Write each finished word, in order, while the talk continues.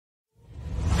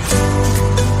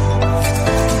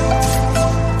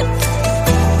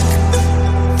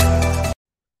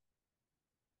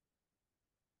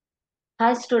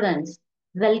Hi students,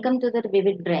 welcome to the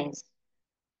Vivid Brains.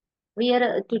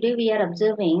 Today we are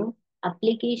observing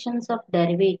applications of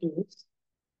derivatives.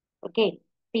 Okay,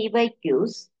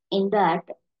 PYQs. In that,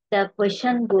 the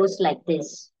question goes like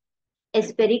this: a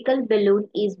spherical balloon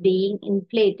is being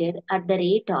inflated at the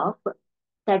rate of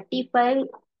 35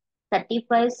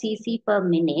 cc per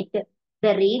minute.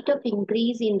 The rate of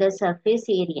increase in the surface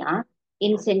area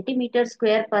in centimeter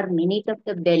square per minute of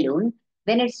the balloon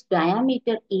when its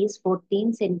diameter is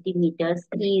 14 centimeters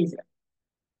is.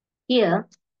 Here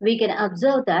we can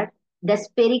observe that the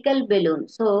spherical balloon.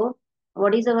 So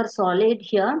what is our solid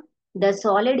here? The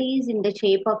solid is in the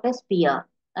shape of a sphere.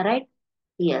 Alright?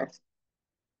 Yes.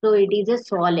 So it is a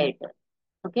solid.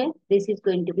 Okay. This is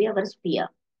going to be our sphere.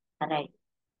 Alright.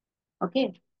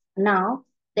 Okay. Now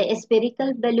the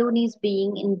spherical balloon is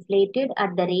being inflated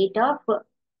at the rate of,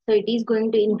 so it is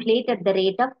going to inflate at the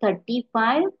rate of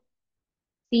 35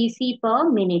 cc per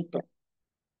minute.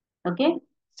 Okay.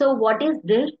 So what is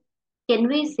this? Can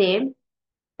we say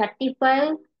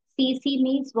 35 cc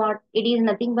means what? It is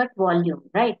nothing but volume,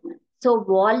 right? So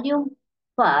volume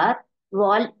per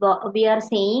we are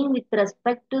saying with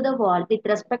respect to the with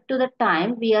respect to the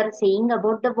time, we are saying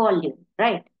about the volume,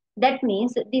 right? That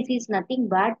means this is nothing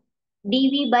but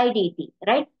dV by dt,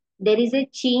 right? There is a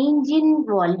change in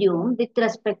volume with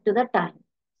respect to the time.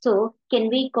 So can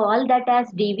we call that as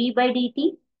dV by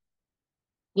dt?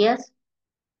 Yes,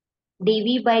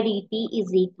 dV by dt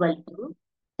is equal to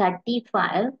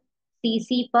 35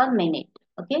 cc per minute.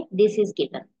 Okay, this is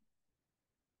given.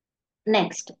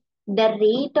 Next, the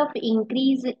rate of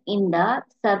increase in the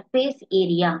surface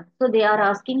area. So they are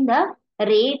asking the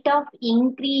rate of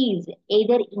increase,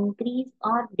 either increase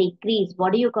or decrease.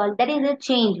 What do you call? That is a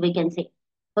change, we can say.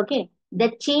 Okay,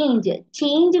 the change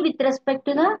with respect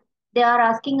to the, they are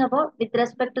asking about with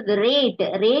respect to the rate.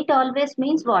 Rate always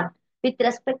means what? With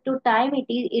respect to time,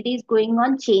 it is going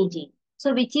on changing.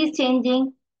 So which is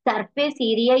changing? Surface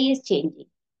area is changing.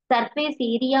 Surface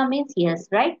area means yes,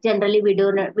 right? Generally, we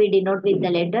denote with the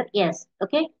letter yes.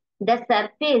 Okay. The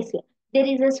surface, there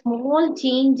is a small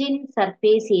change in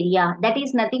surface area. That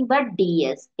is nothing but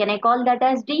ds. Can I call that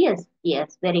as ds?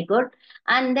 Yes, very good.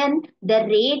 And then the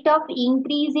rate of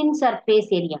increase in surface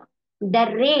area.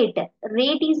 The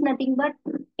rate is nothing but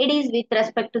it is with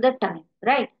respect to the time,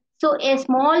 right? So a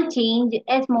small change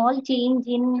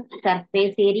in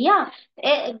surface area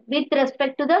with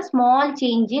respect to the small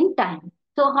change in time.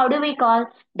 So how do we call?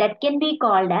 That can be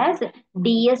called as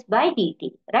ds by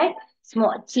dt, right? A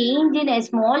small change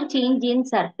in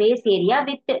surface area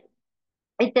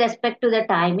with respect to the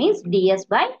time is ds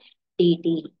by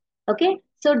dt. Okay.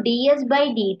 So ds by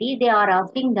dt, they are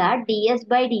asking that ds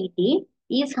by dt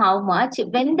is how much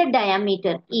when the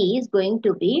diameter is going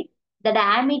to be, the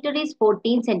diameter is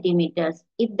 14 centimeters.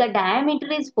 If the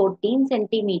diameter is 14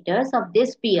 centimeters of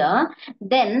this sphere,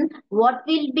 then what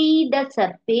will be the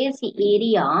surface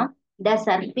area, the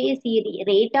surface area,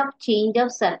 rate of change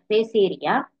of surface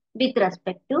area with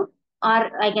respect to,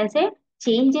 or I can say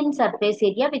change in surface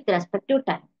area with respect to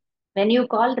time. When you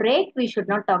call rate, we should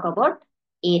not talk about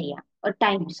area or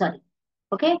time, sorry.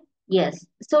 Okay. Yes.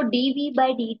 So dV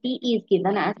by dt is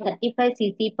given as 35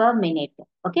 cc per minute.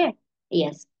 Okay.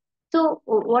 Yes. So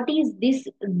what is this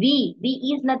V?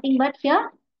 V is nothing but here.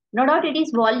 No doubt it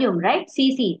is volume, right?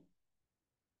 Cc.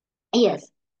 Yes.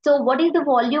 So what is the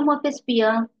volume of a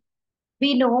sphere?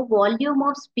 We know volume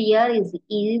of sphere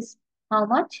is how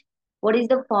much? What is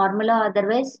the formula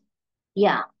otherwise?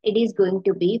 Yeah, it is going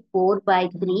to be 4 by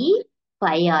 3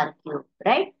 pi r cube,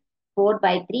 right? 4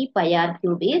 by 3 pi r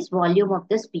cube is volume of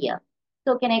the sphere.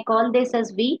 So can I call this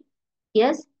as V?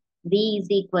 Yes, V is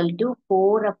equal to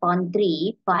 4 upon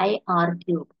 3 pi r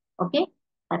cube. Okay,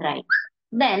 right.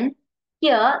 Then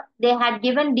here they had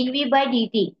given dV by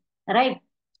dt, right?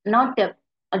 Not a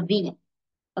V.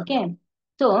 Okay.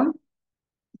 So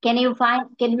can we find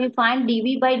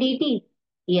dV by dt?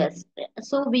 Yes.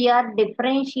 So we are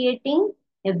differentiating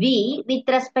V with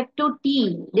respect to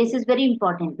t. This is very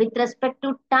important. With respect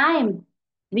to time,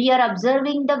 we are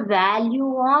observing the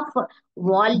value of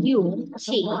volume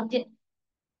change,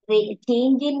 the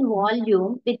change in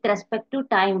volume with respect to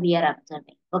time we are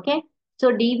observing. Okay.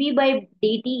 So dV by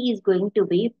dt is going to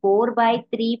be 4 by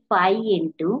 3 pi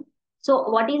into. So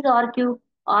what is R cube?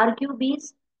 R cube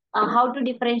is how to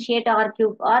differentiate R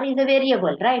cube? R is a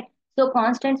variable, right? So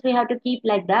constants we have to keep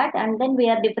like that, and then we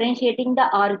are differentiating the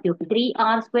R cube.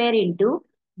 3R square into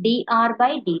dr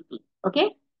by dt.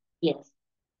 Okay. Yes.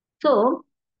 So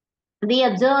we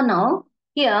observe now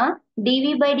here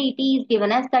dV by dt is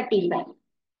given as 35.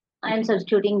 I am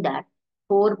substituting that.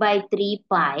 4 by 3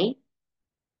 pi.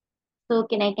 So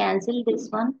can I cancel this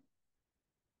one?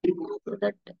 so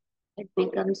that it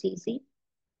becomes easy.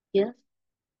 Yes.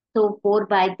 So 4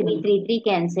 by 3, 3, 3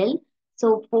 cancel.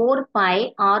 So 4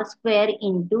 pi r square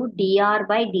into dr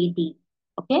by dt.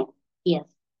 Okay. Yes.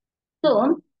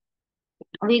 So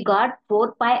we got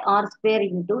 4 pi r square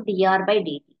into dr by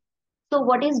dt. So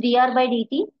what is dr by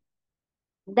dt?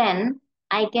 Then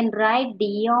I can write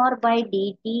dr by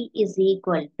dt is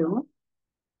equal to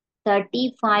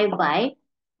 35 by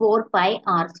 4 pi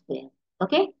r square.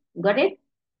 Okay. Got it?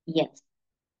 Yes.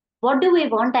 What do we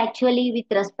want actually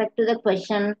with respect to the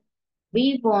question?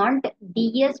 We want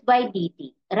ds by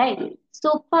dt, right?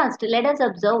 So first, let us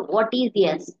observe what is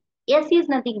s. S is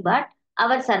nothing but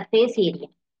our surface area,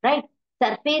 right?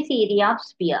 Surface area of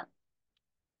sphere.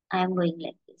 I am going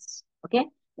like this, okay?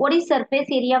 What is surface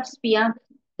area of sphere?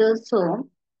 So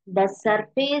the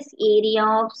surface area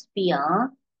of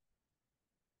sphere,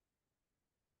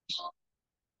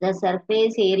 the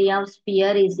surface area of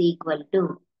sphere is equal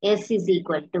to, S is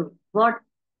equal to what?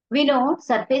 We know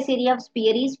surface area of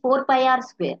sphere is 4 pi r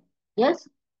square. Yes?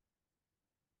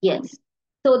 Yes.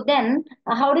 So then,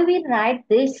 how do we write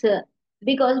this?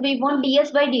 Because we want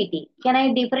ds by dt. Can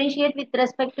I differentiate with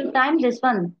respect to time? This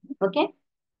one. Okay.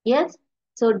 Yes.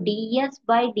 So ds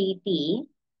by dt,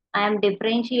 I am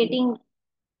differentiating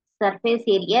surface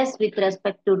areas with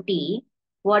respect to t.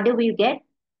 What do we get?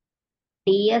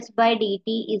 ds by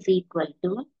dt is equal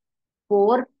to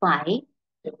 4 pi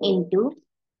into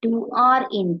 2r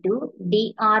into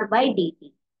dr by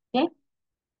dt. Okay.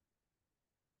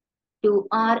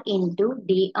 2r into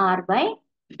dr by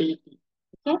dt.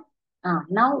 Okay.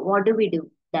 Now what do we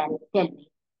do? Then tell me.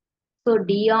 So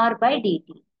dr by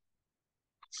dt.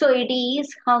 So it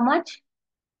is how much?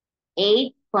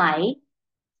 8 pi,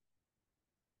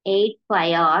 8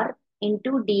 pi r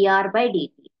into dr by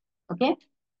dt. Okay.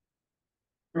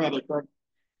 Very good.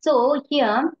 So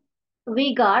here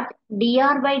we got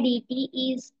dr by dt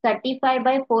is 35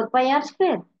 by 4 pi r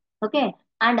square. Okay.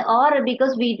 And or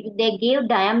because they gave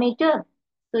diameter.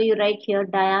 So you write here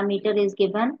diameter is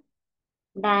given.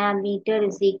 Diameter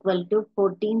is equal to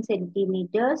 14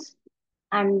 centimeters,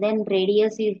 and then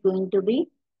radius is going to be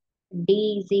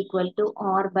d is equal to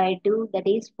r by 2, that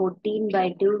is 14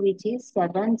 by 2, which is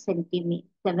 7 centimeters.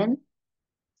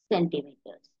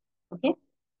 Okay.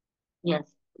 Yes.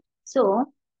 So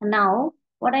now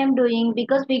what I am doing,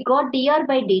 because we got dr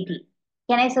by dt,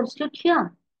 can I substitute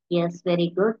here? Yes, very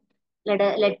good.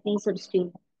 Let me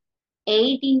substitute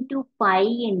 8 into pi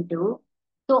into,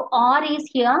 so r is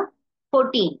here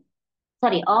 14.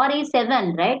 Sorry, r is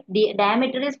 7, right? The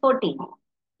diameter is 14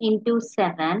 into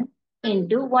 7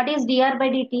 into what is dr by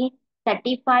dt?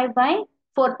 35 by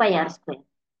 4 pi r square.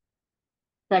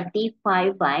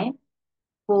 35 by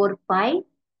 4 pi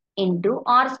into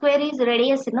r square is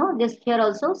radius, no? This here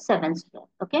also 7 square.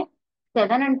 Okay.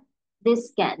 7 and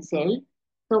this cancel.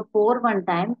 So 4 one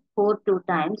time, 4 two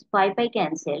times, 5 pi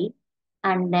cancel.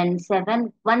 And then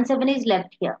 7, 1 7 is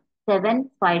left here. 7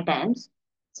 5 times.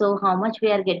 So how much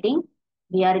we are getting?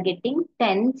 We are getting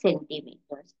 10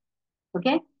 centimeters.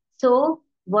 Okay. So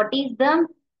what is the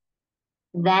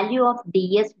value of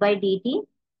ds by dt?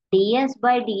 ds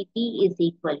by dt is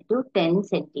equal to 10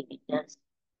 centimeters.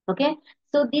 Okay.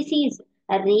 So this is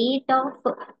a rate of,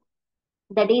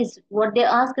 that is what they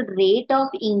asked, rate of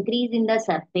increase in the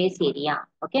surface area.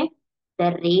 Okay.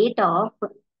 The rate of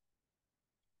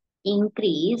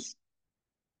increase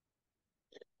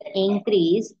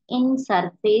in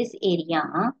surface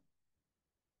area,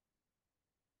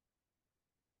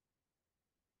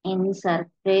 in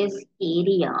surface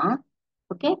area,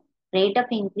 okay, rate of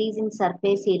increase in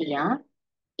surface area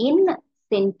in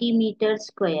centimeter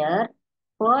square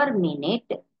per minute,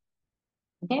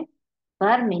 okay,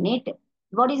 per minute.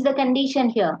 What is the condition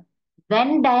here?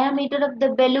 When diameter of the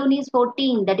balloon is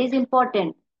 14, that is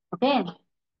important, okay.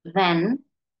 When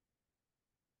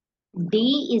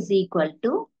d is equal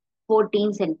to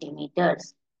 14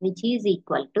 centimeters, which is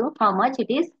equal to how much? It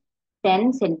is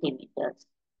 10 centimeters.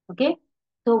 Okay.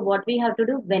 So what we have to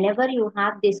do, whenever you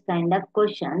have this kind of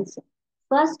questions,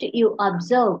 first you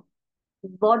observe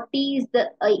what is the,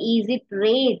 is it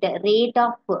rate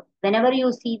of, whenever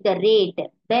you see the rate,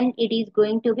 then it is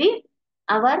going to be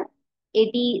our,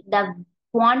 it is the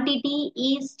quantity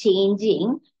is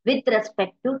changing with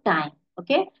respect to time.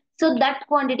 Okay. So that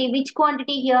quantity, which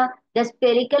quantity here? The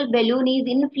spherical balloon is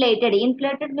inflated.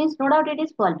 Inflated means no doubt it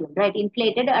is volume, right?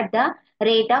 Inflated at the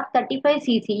rate of 35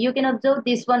 cc. You can observe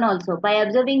this one also. By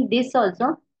observing this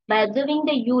also, by observing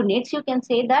the units, you can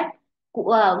say that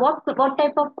what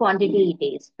type of quantity it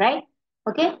is, right?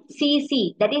 Okay,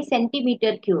 cc, that is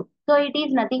centimeter cube. So it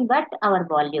is nothing but our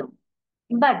volume.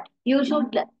 But you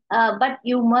should, but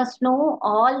you must know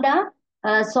all the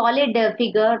solid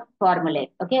figure formula.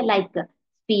 Okay, like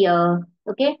sphere,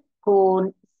 okay,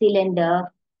 cone,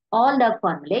 cylinder, all the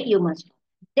formula you must know.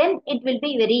 Then it will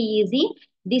be very easy,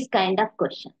 this kind of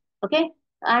question. Okay,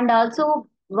 and also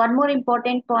one more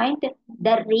important point,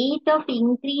 the rate of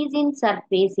increase in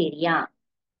surface area.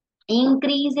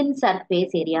 Increase in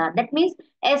surface area, that means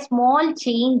a small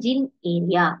change in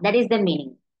area, that is the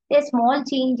meaning. A small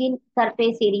change in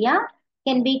surface area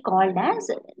can be called as,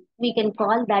 we can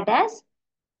call that as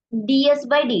ds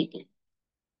by dt.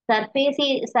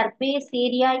 Surface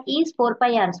area is 4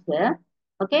 pi r square.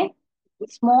 Okay,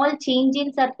 small change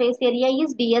in surface area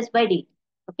is ds by dt.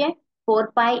 Okay,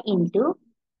 4 pi into,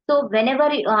 so whenever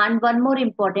and one more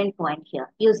important point here,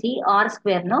 you see r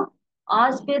square, no,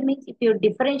 r square means if you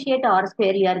differentiate r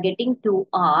square, you are getting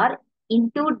 2r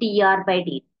into dr by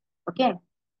dt. Okay,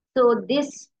 so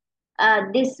this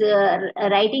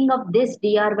writing of this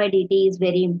dr by dt is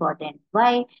very important.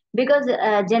 Why? Because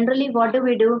generally what do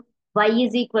we do? Y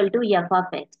is equal to f of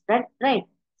x, right? Right.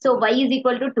 So y is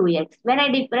equal to 2x. When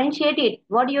I differentiate it,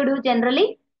 what do you do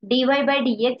generally? Dy by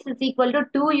dx is equal to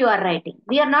 2 you are writing.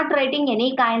 We are not writing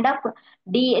any kind of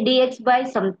dx by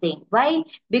something. Why?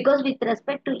 Because with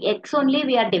respect to x only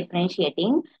we are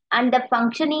differentiating, and the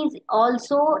function is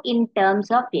also in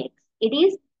terms of x. It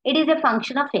is a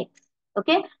function of x.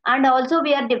 Okay, and also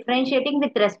we are differentiating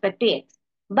with respect to x,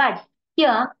 but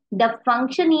here the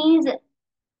function is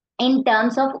in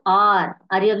terms of r.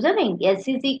 Are you observing? S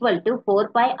is equal to 4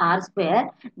 pi r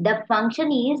square. The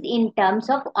function is in terms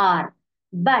of r.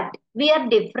 But we are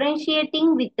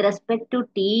differentiating with respect to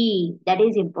t. That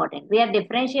is important. We are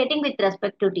differentiating with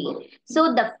respect to t.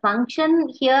 So the function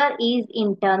here is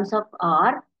in terms of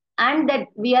r, and that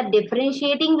we are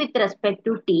differentiating with respect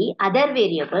to t, other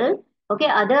variable. Okay,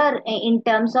 other in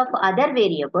terms of other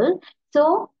variable.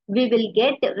 So we will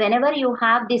get, whenever you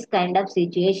have this kind of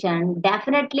situation,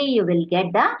 definitely you will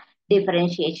get the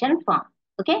differentiation form.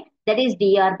 Okay, that is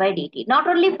dr by dt. Not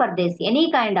only for this,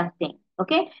 any kind of thing.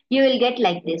 Okay, you will get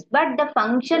like this. But the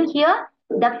function here,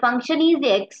 the function is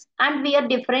x, and we are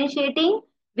differentiating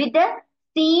with the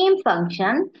same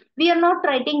function. We are not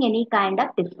writing any kind of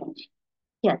differentiation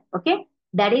here. Okay,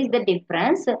 that is the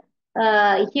difference.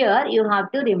 Here you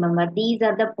have to remember, these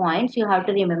are the points you have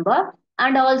to remember.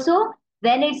 And also,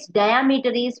 when its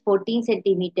diameter is 14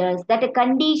 centimeters, that a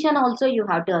condition also you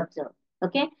have to observe.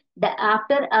 Okay,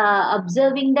 after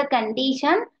observing the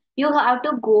condition, you have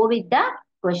to go with the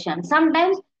question.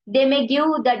 Sometimes they may give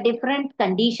the different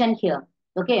condition here.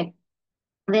 Okay,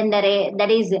 when that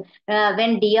is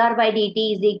when dr by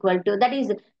dt is equal to, that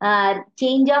is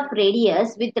change of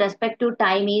radius with respect to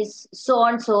time is so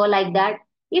and so, like that.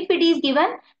 If it is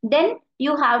given, then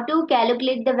you have to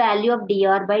calculate the value of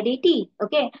dr by dt.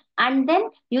 Okay, and then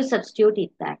you substitute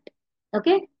it that.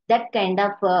 Okay, that kind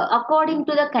of according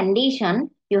to the condition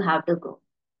you have to go.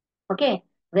 Okay,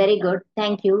 very good,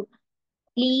 thank you.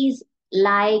 Please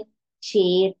like,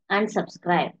 share and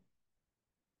subscribe.